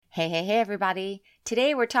Hey, everybody.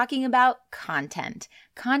 Today we're talking about content.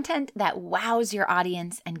 Content that wows your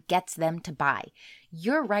audience and gets them to buy.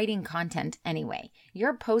 You're writing content anyway.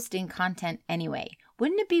 You're posting content anyway.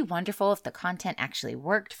 Wouldn't it be wonderful if the content actually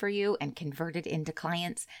worked for you and converted into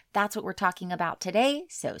clients? That's what we're talking about today,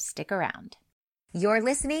 so stick around. You're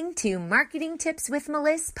listening to Marketing Tips with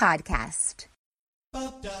Melissa podcast.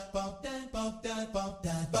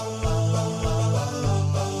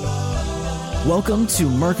 Welcome to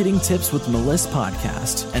Marketing Tips with Melissa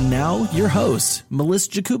podcast. And now your host,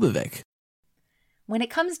 Melissa Jakubovic. When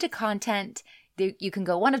it comes to content, you can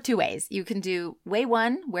go one of two ways. You can do way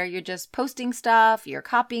one, where you're just posting stuff, you're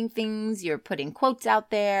copying things, you're putting quotes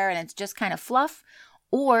out there, and it's just kind of fluff.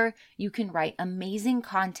 Or you can write amazing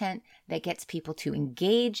content that gets people to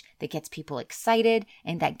engage, that gets people excited,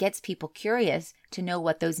 and that gets people curious to know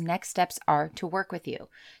what those next steps are to work with you.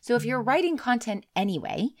 So if you're writing content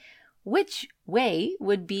anyway, which way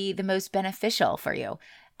would be the most beneficial for you?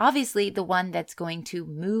 Obviously, the one that's going to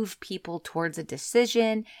move people towards a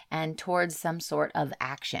decision and towards some sort of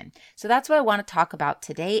action. So that's what I want to talk about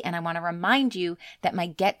today. And I want to remind you that my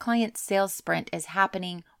Get Client Sales Sprint is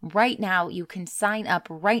happening right now. You can sign up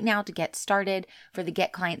right now to get started for the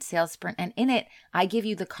Get Client Sales Sprint. And in it, I give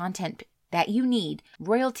you the content that you need,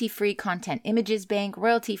 royalty-free content images bank,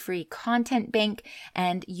 royalty-free content bank,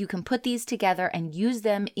 and you can put these together and use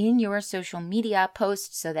them in your social media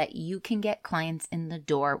posts so that you can get clients in the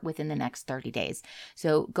door within the next 30 days.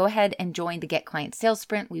 So go ahead and join the Get Client Sales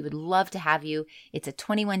Sprint. We would love to have you. It's a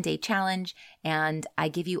 21-day challenge, and I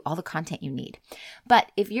give you all the content you need.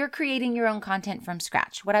 But if you're creating your own content from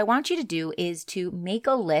scratch, what I want you to do is to make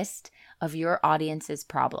a list of your audience's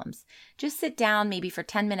problems. Just sit down maybe for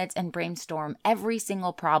 10 minutes and brainstorm every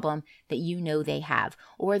single problem that you know they have,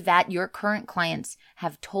 or that your current clients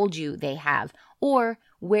have told you they have, or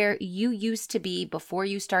where you used to be before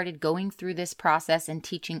you started going through this process and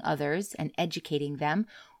teaching others and educating them.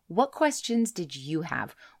 What questions did you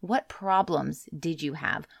have? What problems did you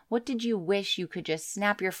have? What did you wish you could just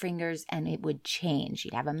snap your fingers and it would change?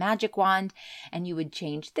 You'd have a magic wand and you would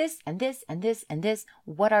change this and this and this and this.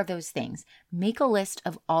 What are those things? Make a list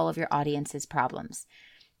of all of your audience's problems.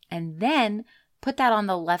 And then put that on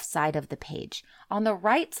the left side of the page. On the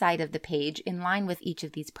right side of the page, in line with each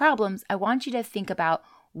of these problems, I want you to think about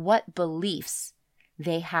what beliefs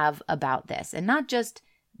they have about this. And not just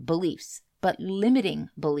beliefs, but limiting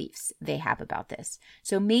beliefs they have about this.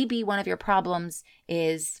 So maybe one of your problems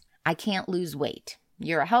is, I can't lose weight.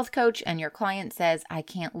 You're a health coach and your client says, I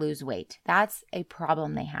can't lose weight. That's a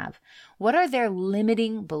problem they have. What are their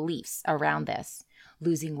limiting beliefs around this?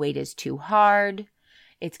 Losing weight is too hard.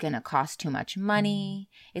 It's going to cost too much money.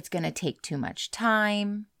 It's going to take too much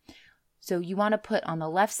time. So you want to put on the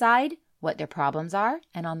left side what their problems are,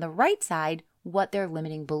 and on the right side, what their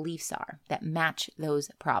limiting beliefs are that match those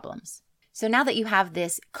problems. So now that you have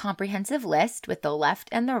this comprehensive list with the left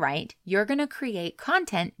and the right, you're going to create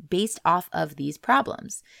content based off of these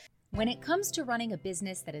problems. When it comes to running a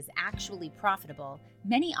business that is actually profitable,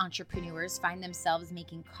 many entrepreneurs find themselves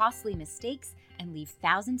making costly mistakes and leave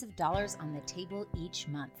thousands of dollars on the table each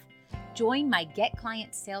month. Join my Get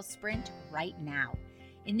Client Sales Sprint right now.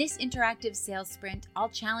 In this interactive sales sprint, I'll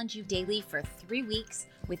challenge you daily for 3 weeks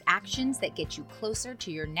with actions that get you closer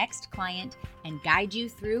to your next client and guide you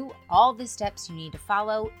through all the steps you need to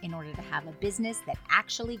follow in order to have a business that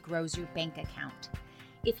actually grows your bank account.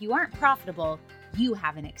 If you aren't profitable, you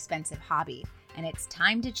have an expensive hobby, and it's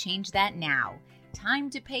time to change that now. Time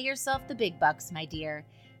to pay yourself the big bucks, my dear.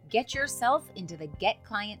 Get yourself into the Get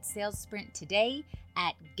Client Sales Sprint today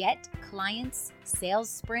at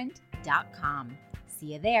getclientssalesprint.com.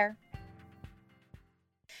 See you there.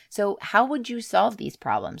 So how would you solve these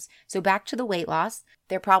problems? So back to the weight loss.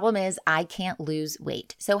 Their problem is, I can't lose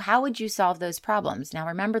weight. So how would you solve those problems? Now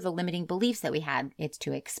remember the limiting beliefs that we had. It's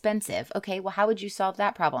too expensive. Okay, well, how would you solve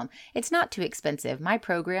that problem? It's not too expensive. My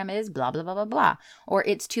program is blah, blah, blah, blah, blah. Or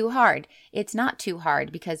it's too hard. It's not too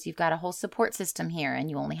hard because you've got a whole support system here and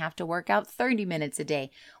you only have to work out 30 minutes a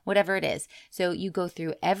day, whatever it is. So you go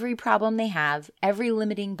through every problem they have, every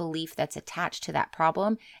limiting belief that's attached to that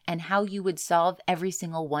problem, and how you would solve every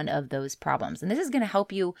single one of those problems. And this is going to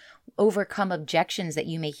help you overcome objections that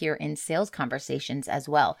you may hear in sales conversations as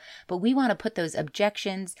well. But we want to put those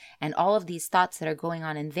objections and all of these thoughts that are going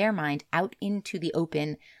on in their mind out into the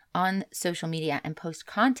open on social media and post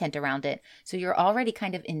content around it. So you're already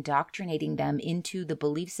kind of indoctrinating them into the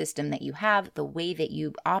belief system that you have, the way that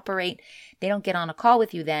you operate. They don't get on a call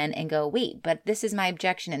with you then and go, wait, but this is my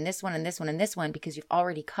objection and this one and this one and this one, because you've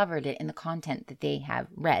already covered it in the content that they have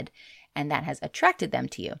read and that has attracted them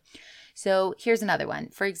to you. So here's another one.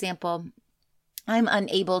 For example, I'm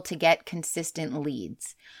unable to get consistent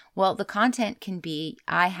leads. Well, the content can be,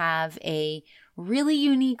 I have a really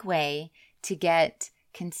unique way to get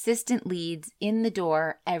consistent leads in the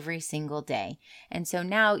door every single day. And so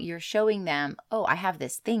now you're showing them, oh, I have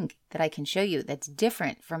this thing that I can show you that's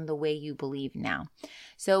different from the way you believe now.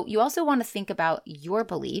 So you also want to think about your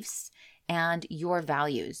beliefs and your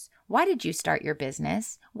values. Why did you start your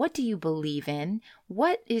business? What do you believe in?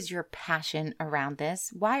 What is your passion around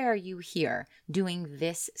this? Why are you here doing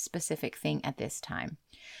this specific thing at this time?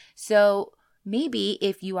 So maybe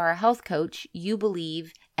if you are a health coach, you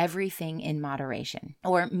believe everything in moderation.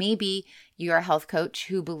 Or maybe you're a health coach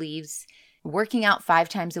who believes working out 5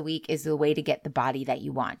 times a week is the way to get the body that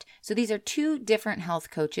you want. So these are 2 different health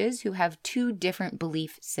coaches who have 2 different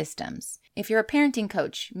belief systems. If you're a parenting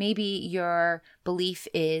coach, maybe your belief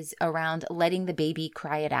is around letting the baby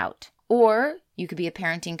cry it out. Or you could be a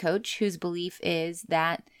parenting coach whose belief is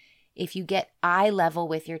that if you get eye level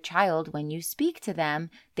with your child when you speak to them,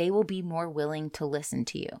 they will be more willing to listen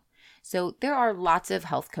to you. So there are lots of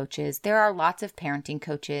health coaches, there are lots of parenting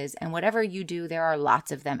coaches, and whatever you do, there are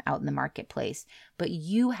lots of them out in the marketplace. But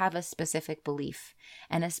you have a specific belief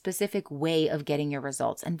and a specific way of getting your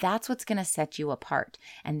results. And that's what's going to set you apart.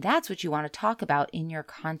 And that's what you want to talk about in your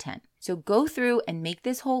content. So go through and make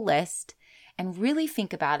this whole list and really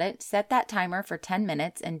think about it. Set that timer for 10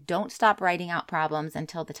 minutes and don't stop writing out problems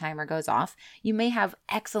until the timer goes off. You may have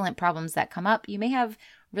excellent problems that come up. You may have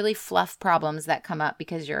really fluff problems that come up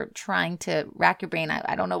because you're trying to rack your brain.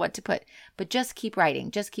 I don't know what to put, but just keep writing.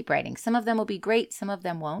 Just keep writing. Some of them will be great. Some of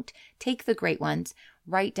them won't. Take the great ones,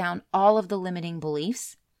 write down all of the limiting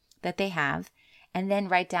beliefs that they have, and then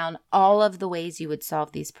write down all of the ways you would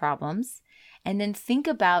solve these problems. And then think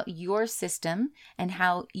about your system and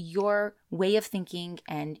how your way of thinking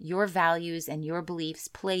and your values and your beliefs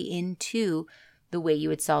play into the way you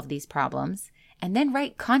would solve these problems. And then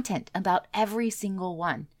write content about every single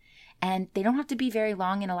one. And they don't have to be very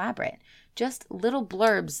long and elaborate. Just little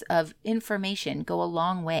blurbs of information go a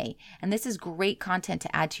long way. And this is great content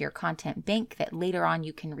to add to your content bank that later on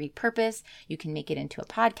you can repurpose. You can make it into a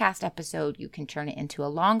podcast episode. You can turn it into a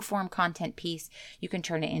long form content piece. You can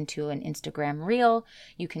turn it into an Instagram reel.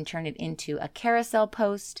 You can turn it into a carousel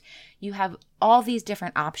post. You have all these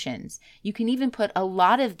different options. You can even put a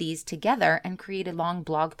lot of these together and create a long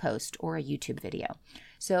blog post or a YouTube video.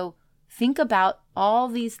 So think about all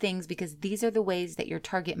these things because these are the ways that your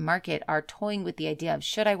target market are toying with the idea of,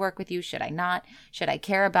 should I work with you? Should I not? Should I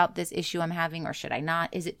care about this issue I'm having or should I not?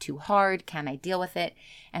 Is it too hard? Can I deal with it?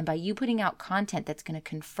 And by you putting out content that's going to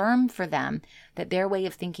confirm for them that their way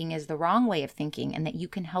of thinking is the wrong way of thinking and that you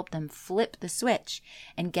can help them flip the switch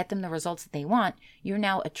and get them the results that they want, you're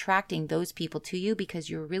now attracting those people to you because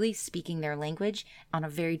you're really speaking their language on a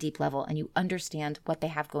very deep level and you understand what they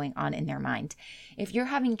have going on in their mind. If you're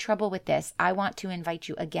having trouble with this, I want to invite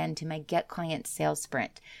you again to my Get Clients Sales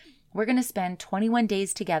Sprint. We're going to spend 21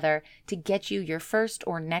 days together to get you your first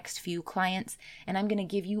or next few clients, and I'm going to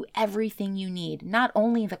give you everything you need, not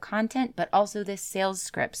only the content, but also the sales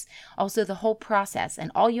scripts, also the whole process, and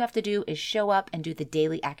all you have to do is show up and do the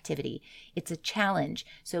daily activity. It's a challenge,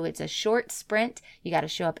 so it's a short sprint. You got to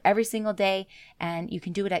show up every single day, and you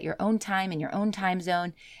can do it at your own time in your own time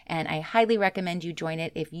zone, and I highly recommend you join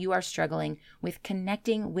it if you are struggling with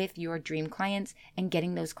connecting with your dream clients and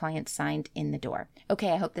getting those clients signed in the door.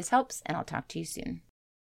 Okay, I hope this helps. And I'll talk to you soon.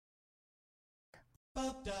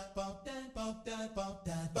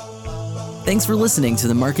 Thanks for listening to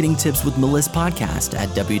the Marketing Tips with Meliss podcast at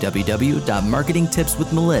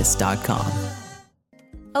www.marketingtipswithmeliss.com.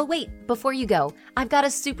 Oh, wait, before you go, I've got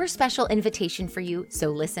a super special invitation for you,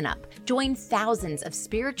 so listen up. Join thousands of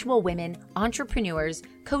spiritual women, entrepreneurs,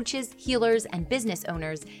 coaches, healers, and business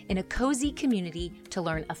owners in a cozy community to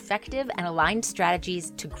learn effective and aligned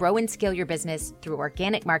strategies to grow and scale your business through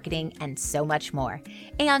organic marketing and so much more.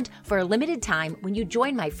 And for a limited time, when you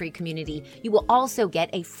join my free community, you will also get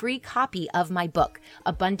a free copy of my book,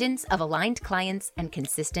 Abundance of Aligned Clients and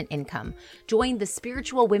Consistent Income. Join the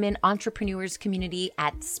Spiritual Women Entrepreneurs community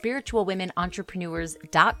at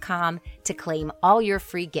spiritualwomenentrepreneurs.com to claim all your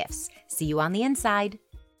free gifts. See you on the inside.